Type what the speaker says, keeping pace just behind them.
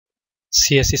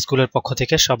CS স্কুলের পক্ষ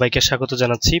থেকে সবাইকে স্বাগত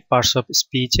জানাচ্ছি পার্টস অফ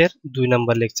স্পিচের 2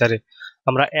 নম্বর লেকচারে।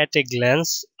 আমরা অ্যাট এ গ্ল্যান্স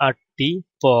 8টি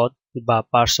পদ বা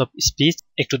পার্টস অফ স্পিচ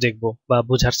একটু দেখব বা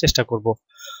বোঝার চেষ্টা করব।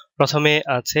 প্রথমে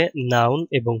আছে নাউন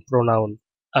এবং প্রোনাউন।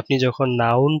 আপনি যখন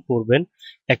নাউন পড়বেন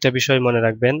একটা বিষয় মনে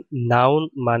রাখবেন, নাউন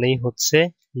মানেই হচ্ছে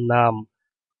নাম।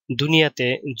 দুনিয়াতে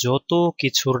যত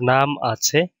কিছুর নাম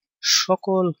আছে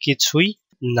সকল কিছুই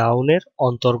নাউনের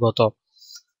অন্তর্গত।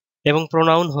 এবং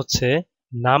প্রোনাউন হচ্ছে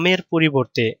নামের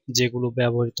পরিবর্তে যেগুলো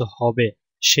ব্যবহৃত হবে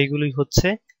সেগুলোই হচ্ছে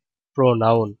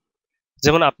প্রোনাউন।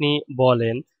 যেমন আপনি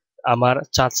বলেন আমার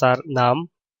চাচার নাম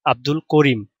আব্দুল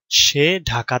করিম, সে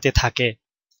ঢাকাতে থাকে।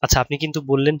 আচ্ছা, আপনি কিন্তু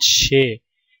বললেন সে,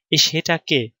 এই সেটা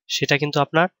কে? সেটা কিন্তু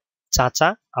আপনার চাচা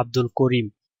আব্দুল করিম।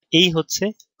 এই হচ্ছে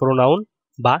প্রোনাউন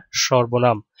বা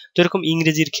সর্বনাম। তো এরকম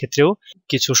ইংরেজির ক্ষেত্রেও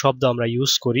কিছু শব্দ আমরা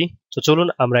ইউজ করি। তো চলুন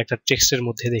আমরা একটা টেক্সটের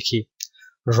মধ্যে দেখি।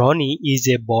 রনি ইজ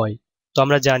এ বয়। তো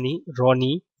আমরা জানি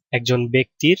রনি একজন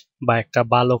ব্যক্তির বা একটা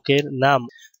বালকের নাম,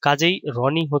 কাজেই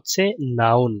রনি হচ্ছে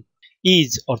নাউন।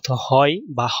 ইজ অর্থ হয়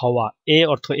বা হওয়া, এ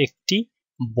অর্থ একটি,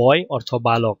 বয় অর্থ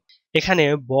বালক। এখানে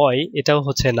বয় এটাও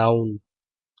হচ্ছে নাউন।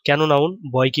 কেন নাউন?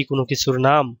 বয় কি কোনো কিছুর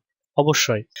নাম?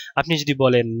 অবশ্যই। আপনি যদি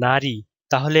বলেন নারী,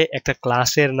 তাহলে একটা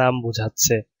ক্লাসের নাম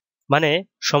বোঝাচ্ছে। মানে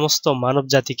সমস্ত মানব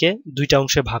জাতিকে দুইটা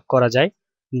অংশে ভাগ করা যায়,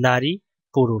 নারী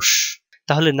পুরুষ।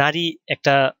 তাহলে নারী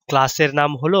একটা ক্লাসের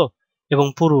নাম হলো এবং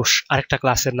পুরুষ আরেকটা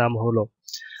ক্লাসের নাম হলো।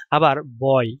 আবার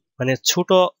বয় মানে ছোট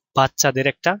বাচ্চাদের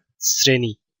একটা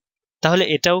শ্রেণী, তাহলে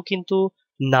এটাও কিন্তু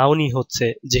নাউনই হচ্ছে,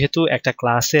 যেহেতু একটা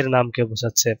ক্লাসের নামকে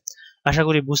বোঝাচ্ছে। আশা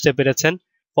করি বুঝতে পেরেছেন।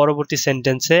 পরবর্তী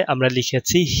সেন্টেন্সে আমরা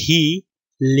লিখেছি হি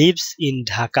লিভস ইন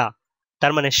ঢাকা,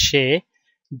 তার মানে সে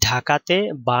ঢাকাতে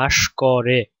বাস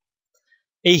করে।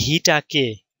 এই হিটা কে?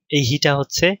 এই হিটা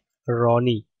হচ্ছে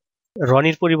রনি।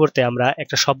 রনির পরিবর্তে আমরা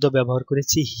একটা শব্দ ব্যবহার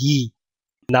করেছি হি।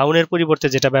 নাউনের পরিবর্তে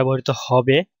যেটা ব্যবহৃত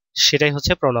হবে সেটাই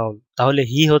হচ্ছে প্রোনাউন। তাহলে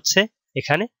হি হচ্ছে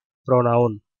এখানে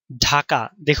প্রোনাউন। ঢাকা,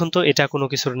 দেখুন তো এটা কোনো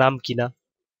কিছুর নাম কিনা?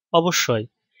 অবশ্যই,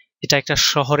 এটা একটা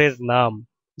শহরের নাম।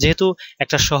 যেহেতু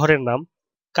একটা শহরের নাম,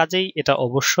 কাজেই এটা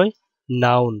অবশ্যই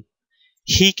noun.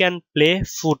 He can play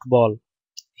football.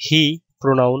 He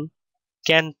pronoun,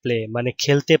 can play মানে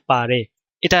খেলতে পারে।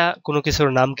 এটা কোনো কিছুর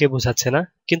নামকে বোঝাচ্ছে না,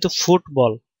 কিন্তু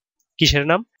ফুটবল কিসের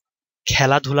নাম?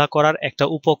 খেলাধুলা করার একটা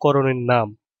উপকরণের নাম।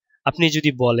 আপনি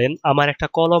যদি বলেন আমার একটা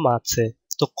কলম আছে,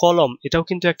 তো কলম এটাও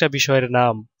কিন্তু একটা বিষয়ের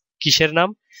নাম। কিসের নাম?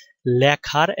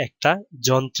 লেখার একটা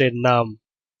যন্ত্রের নাম।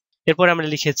 এরপর আমরা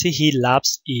লিখেছি হি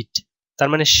লাভস ইট, তার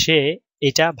মানে সে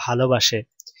এটা ভালোবাসে।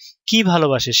 কি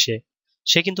ভালোবাসে সে?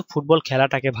 সে কিন্তু ফুটবল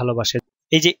খেলাটাকে ভালোবাসে।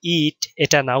 এই যে ইট,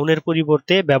 এটা নাউনের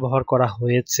পরিবর্তে ব্যবহার করা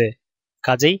হয়েছে,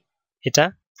 কাজেই এটা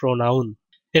প্রোনাউন।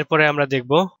 এরপরে আমরা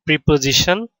দেখব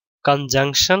প্রিপোজিশন,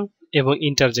 কনজাংশন এবং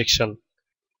ইন্টারজেকশন।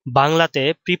 বাংলাতে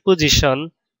প্রিপোজিশন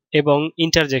এবং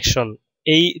ইন্টারজেকশন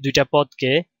এই দুইটা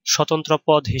পদকে স্বতন্ত্র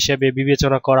পদ হিসেবে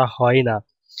বিবেচনা করা হয় না।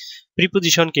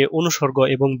 প্রিপোজিশনকে অনুসর্গ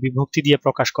এবং বিভক্তি দিয়ে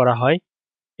প্রকাশ করা হয়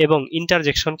এবং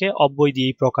ইন্টারজেকশনকে অব্যয়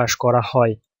দিয়েই প্রকাশ করা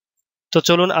হয়। তো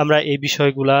চলুন আমরা এই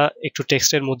বিষয়গুলা একটু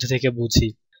টেক্সটের মধ্যে থেকে বুঝি।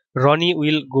 Roni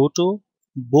will go to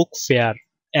book fair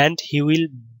and he will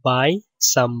buy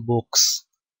some books.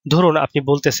 ধরুন আপনি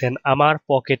বলতেছেন আমার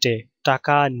পকেটে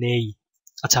টাকা নেই।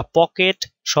 আচ্ছা, পকেট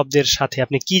শব্দের সাথে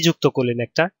আপনি কি যুক্ত করলেন?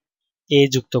 একটা এ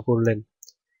যুক্ত করলেন।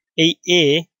 এই এ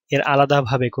এর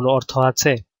আলাদাভাবে কোনো অর্থ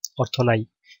আছে? অর্থ নাই।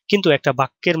 কিন্তু একটা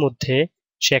বাক্যের মধ্যে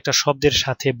সে একটা শব্দের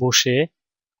সাথে বসে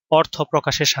অর্থ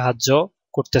প্রকাশে সাহায্য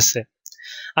করতেছে।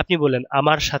 আপনি বললেন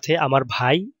আমার সাথে আমার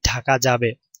ভাই ঢাকা যাবে।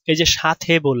 এই যে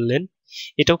সাথে বললেন,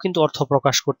 এটাও কিন্তু অর্থ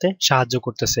প্রকাশ করতে সাহায্য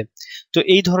করতেছে। তো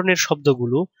এই ধরনের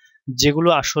শব্দগুলো, যেগুলো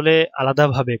আসলে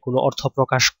আলাদাভাবে কোনো অর্থ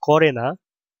প্রকাশ করে না,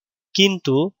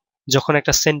 কিন্তু যখন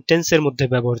একটা সেন্টেন্সের মধ্যে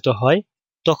ব্যবহৃত হয়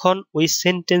তখন ওই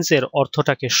সেন্টেন্সের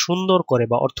অর্থটাকে সুন্দর করে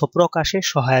বা অর্থ প্রকাশে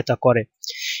সহায়তা করে,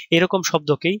 এরকম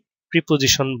শব্দকেই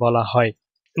প্রিপোজিশন বলা হয়।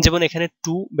 যেমন এখানে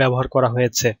টু ব্যবহার করা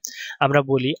হয়েছে। আমরা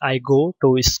বলি আই গো টু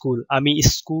স্কুল, আমি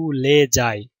স্কুলে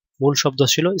যাই। মূল শব্দ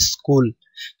ছিল স্কুল,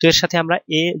 তো এর সাথে আমরা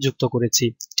এ যুক্ত করেছি।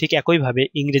 ঠিক একইভাবে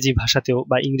ইংরেজি ভাষাতেও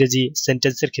বা ইংরেজি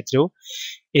সেন্টেন্সের ক্ষেত্রেও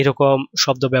এরকম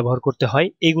শব্দ ব্যবহার করতে হয়,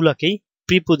 এগুলাকেই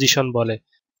প্রিপোজিশন বলে।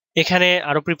 এখানে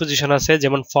আরো প্রিপোজিশন আছে,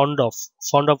 যেমন ফন্ড অফ।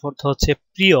 ফন্ড অফ অর্থ হচ্ছে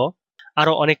প্রিয়।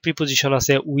 আরো অনেক প্রিপোজিশন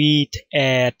আছে, উইথ,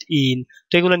 অ্যাট, ইন।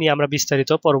 তো এগুলো নিয়ে আমরা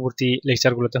বিস্তারিত পরবর্তী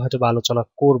লেকচারগুলোতে হয়তো আলোচনা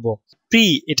করব। প্রি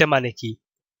এটা মানে কি?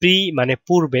 প্রি মানে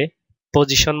পূর্বে,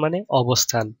 পজিশন মানে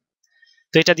অবস্থান।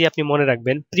 তো এটা দিয়ে আপনি মনে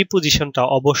রাখবেন প্রিপোজিশনটা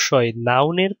অবশ্যই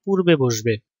নাউনের পূর্বে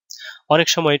বসবে। অনেক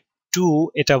সময় টু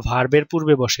এটা ভার্বের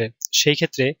পূর্বে বসে, সেই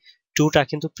ক্ষেত্রে টুটা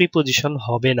কিন্তু প্রিপোজিশন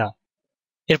হবে না।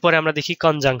 এরপরে আমরা দেখি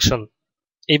কনজাংশন।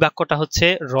 এই বাক্যটা হচ্ছে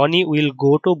Roni will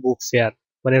go to book fair,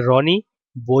 মানে রনি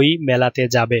বই মেলাতে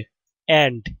যাবে।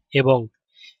 অ্যান্ড এবং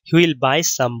he will buy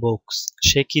some books,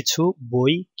 সে কিছু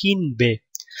বই কিনবে।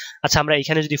 আচ্ছা, আমরা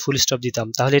এখানে যদি ফুল স্টপ দিতাম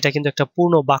তাহলে এটা কিন্তু একটা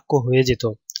পূর্ণ বাক্য হয়ে যেত।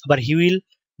 আবার he will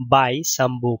buy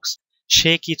some books,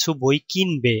 সে কিছু বই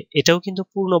কিনবে, এটাও কিন্তু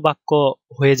পূর্ণ বাক্য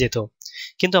হয়ে যেত।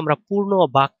 কিন্তু আমরা পূর্ণ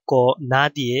বাক্য না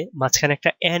দিয়ে মাঝখানে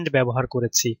একটা অ্যান্ড ব্যবহার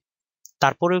করেছি,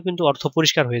 তারপরেও কিন্তু অর্থ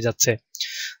পরিষ্কার হয়ে যাচ্ছে।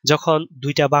 যখন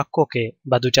দুইটা বাক্যকে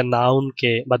বা দুইটা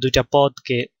নাউনকে বা দুইটা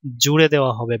পদকে জুড়ে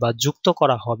দেওয়া হবে বা যুক্ত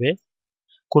করা হবে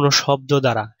কোনো শব্দ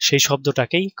দ্বারা, সেই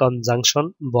শব্দটাকেই কনজাংশন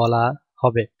বলা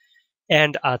হবে।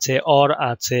 অ্যান্ড আছে, অর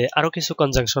আছে, আরো কিছু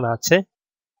কনজাংশন আছে।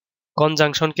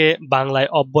 কনজাংশনকে বাংলায়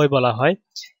অব্যয় বলা হয়।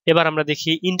 এবার আমরা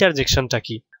দেখি ইন্টারজেকশনটা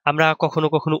কি। আমরা কখনো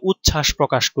কখনো উচ্ছ্বাস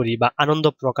প্রকাশ করি বা আনন্দ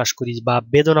প্রকাশ করি বা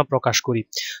বেদনা প্রকাশ করি,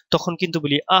 তখন কিন্তু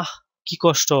বলি আহ কি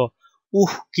কষ্ট,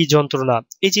 কি যন্ত্রণা।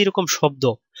 এই যে এরকম শব্দ,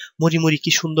 মরিমরি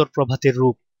কি সুন্দর প্রভাতের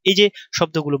রূপ, এই যে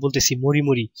শব্দগুলো বলতেছি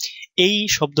মরিমরি, এই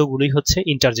শব্দগুলোই হচ্ছে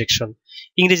ইন্টারজেকশন।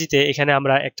 ইংরেজিতে এখানে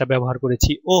আমরা একটা ব্যবহার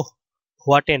করেছি, ওহ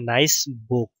what a nice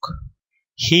book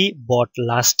he bot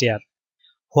last year.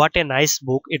 What a nice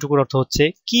বুক, এটুকুর অর্থ হচ্ছে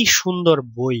কি সুন্দর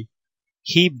বই।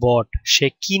 হি বট, সে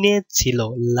কিনেছিল,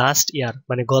 লাস্ট ইয়ার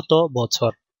মানে গত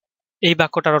বছর। এই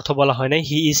বাক্যটার অর্থ বলা হয় নাই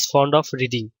he is fond of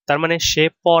reading, তার মানে সে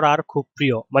পড়ার খুব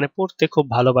প্রিয়, মানে পড়তে খুব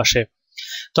ভালোবাসে।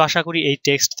 তো আশা করি এই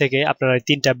টেক্সট থেকে আপনারা এই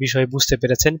তিনটা বিষয় বুঝতে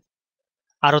পেরেছেন।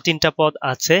 আরো তিনটা পদ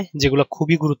আছে যেগুলো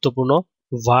খুবই গুরুত্বপূর্ণ,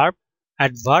 ভার্ব,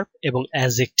 অ্যাডভার্ব এবং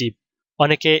অ্যাডজেক্টিভ।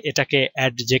 অনেকে এটাকে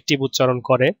অ্যাডজেক্টিভ উচ্চারণ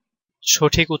করে,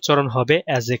 সঠিক উচ্চারণ হবে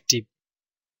অ্যাডজেক্টিভ।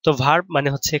 তো ভার্ব মানে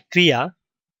হচ্ছে ক্রিয়া।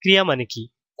 ক্রিয়া মানে কি,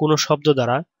 কোনো শব্দ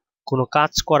দ্বারা কোনো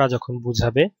কাজ করা যখন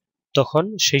বোঝাবে তখন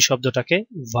সেই শব্দটাকে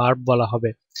ভার্ব বলা হবে।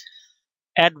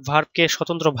 অ্যাডভার্বকে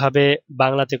স্বতন্ত্রভাবে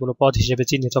বাংলাতে কোনো পদ হিসেবে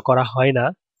চিহ্নিত করা হয় না,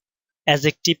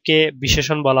 অ্যাডজেক্টিভকে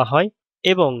বিশেষণ বলা হয়,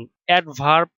 এবং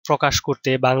অ্যাডভার্ব প্রকাশ করতে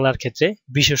বাংলার ক্ষেত্রে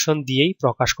বিশেষণ দিয়েই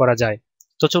প্রকাশ করা যায়।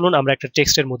 তো চলুন আমরা একটা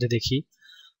টেক্সটের মধ্যে দেখি।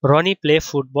 Roni play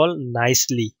football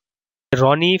nicely.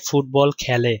 Roni football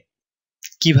খেলে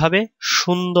কিভাবে,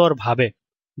 সুন্দরভাবে।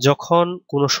 যখন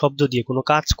কোনো শব্দ দিয়ে কোনো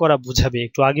কাজ করা বোঝাবে,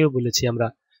 একটু আগেও বলেছি আমরা,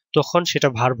 তখন সেটা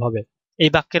ভার্ব হবে। এই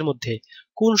বাক্যের মধ্যে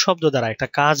কোন শব্দ দ্বারা একটা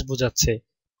কাজ বোঝাচ্ছে,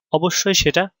 অবশ্যই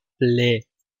সেটা প্লে।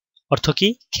 অর্থ কি,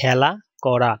 খেলা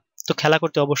করা। তো খেলা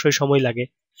করতে অবশ্যই সময় লাগে,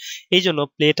 এই জন্য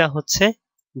প্লেটা হচ্ছে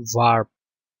ভার্ব।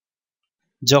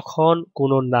 যখন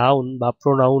কোনো নাউন বা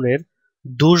প্রোনাউনের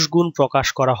দুষ্গুণ প্রকাশ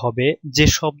করা হবে যে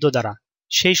শব্দ দ্বারা,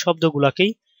 সেই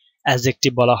শব্দগুলোকেই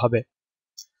অ্যাডজেক্টিভ বলা হবে।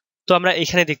 তো আমরা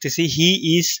এখানে দেখতেছি he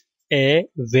is a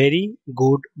very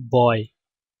good boy.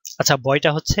 আচ্ছা, বয়টা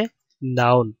হচ্ছে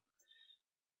নাউন,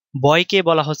 বয়কে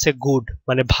বলা হচ্ছে গুড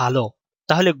মানে ভালো,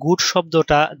 তাহলে গুড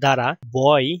শব্দটা দ্বারা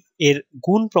বয় এর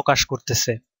গুণ প্রকাশ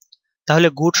করতেছে, তাহলে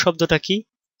গুড শব্দটা কি,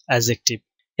 অ্যাডজেক্টিভ।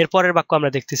 এরপরের বাক্য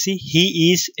আমরা দেখতেছি he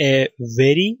is a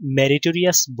very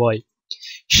meritorious বয়।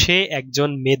 সে একজন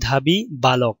মেধাবী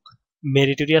বালক।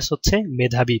 মেরিটোরিয়াস হচ্ছে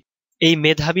মেধাবী। এই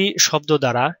মেধাবী শব্দ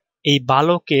দ্বারা এই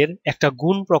বালকের একটা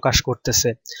গুণ প্রকাশ করতেছে।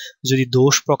 যদি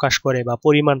দোষ প্রকাশ করে বা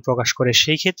পরিমাণ প্রকাশ করে,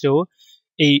 সেই ক্ষেত্রেও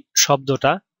এই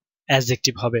শব্দটা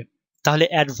অ্যাডজেক্টিভ হবে। তাহলে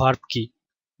অ্যাডভার্ব কি,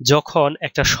 যখন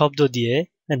একটা শব্দ দিয়ে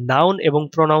নাউন এবং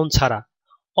প্রোনাউন ছাড়া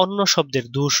অন্য শব্দের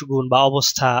দোষ গুণ বা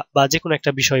অবস্থা বা যে কোনো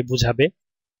একটা বিষয় বোঝাবে,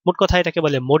 মোট কথা এটাকে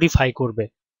বলে মডিফাই করবে,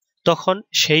 তখন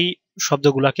সেই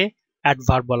শব্দগুলোকে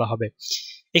অ্যাডভার্ব বলা হবে।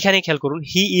 এখানে খেয়াল করুন,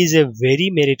 he is a very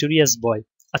meritorious বয়।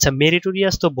 আচ্ছা,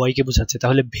 মেরিটোরিয়াস তো বয়কে বোঝাচ্ছে,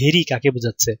 তাহলে ভেরি কাকে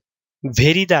বোঝাচ্ছে,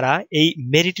 ভেরি দ্বারা এই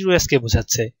মেরিটোরিয়াসকে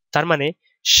বোঝাচ্ছে। তার মানে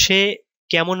সে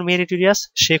কেমন মেরিটোরিয়াস,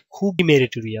 সে খুবই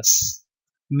মেরিটোরিয়াস।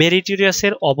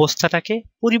 মেরিটোরিয়াসের অবস্থাটাকে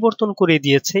পরিবর্তন করে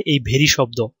দিয়েছে এই ভেরি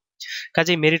শব্দ।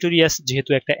 কাজেই মেরিটোরিয়াস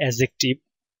যেহেতু একটা অ্যাডজেক্টিভ,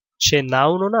 সে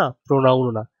নাউনও না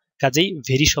প্রোনাউনও না, কাজেই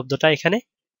ভেরি শব্দটা এখানে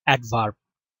অ্যাডভার্ব।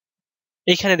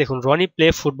 এখানে দেখুন, Roni play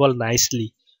football nicely.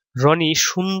 Roni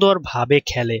সুন্দরভাবে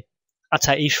খেলে।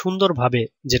 আচ্ছা, এই সুন্দরভাবে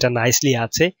যেটা নাইসলি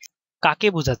আছে কাকে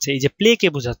বোঝাচ্ছে, এই যে প্লেকে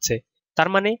বোঝাচ্ছে। তার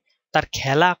মানে তার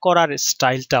খেলা করার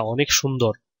স্টাইলটা অনেক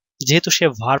সুন্দর। যেহেতু সে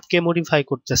ভার্বকে মডিফাই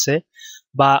করতেছে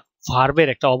বা ভার্বের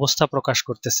একটা অবস্থা প্রকাশ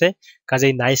করতেছে,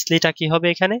 কাজেই নাইসলিটা কি হবে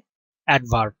এখানে,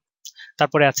 অ্যাডভার্ব।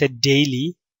 তারপরে আছে ডেইলি,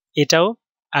 এটাও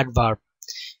অ্যাডভার্ব।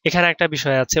 এখানে একটা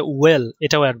বিষয় আছে ওয়েল,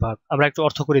 এটাও অ্যাডভার্ব। আমরা একটু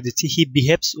অর্থ করে দিচ্ছি, হি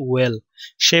বিহেভস ওয়েল,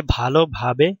 সে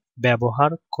ভালোভাবে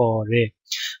ব্যবহার করে।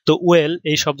 তো ওয়েল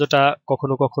এই শব্দটা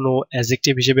কখনো কখনো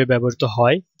অ্যাডজেক্টিভ হিসেবে ব্যবহৃত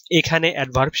হয়, এখানে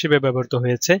অ্যাডভার্ব হিসেবে ব্যবহৃত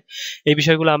হয়েছে। এই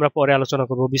বিষয়গুলো আমরা পরে আলোচনা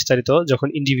করব বিস্তারিত যখন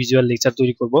ইন্ডিভিজুয়াল লেকচার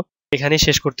তৈরি করব। এখানে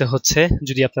শেষ করতে হচ্ছে।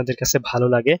 যদি আপনাদের কাছে ভালো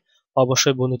লাগে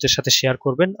অবশ্যই বন্ধুদের সাথে শেয়ার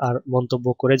করবেন আর মন্তব্য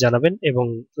করে জানাবেন এবং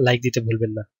লাইক দিতে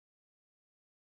ভুলবেন না।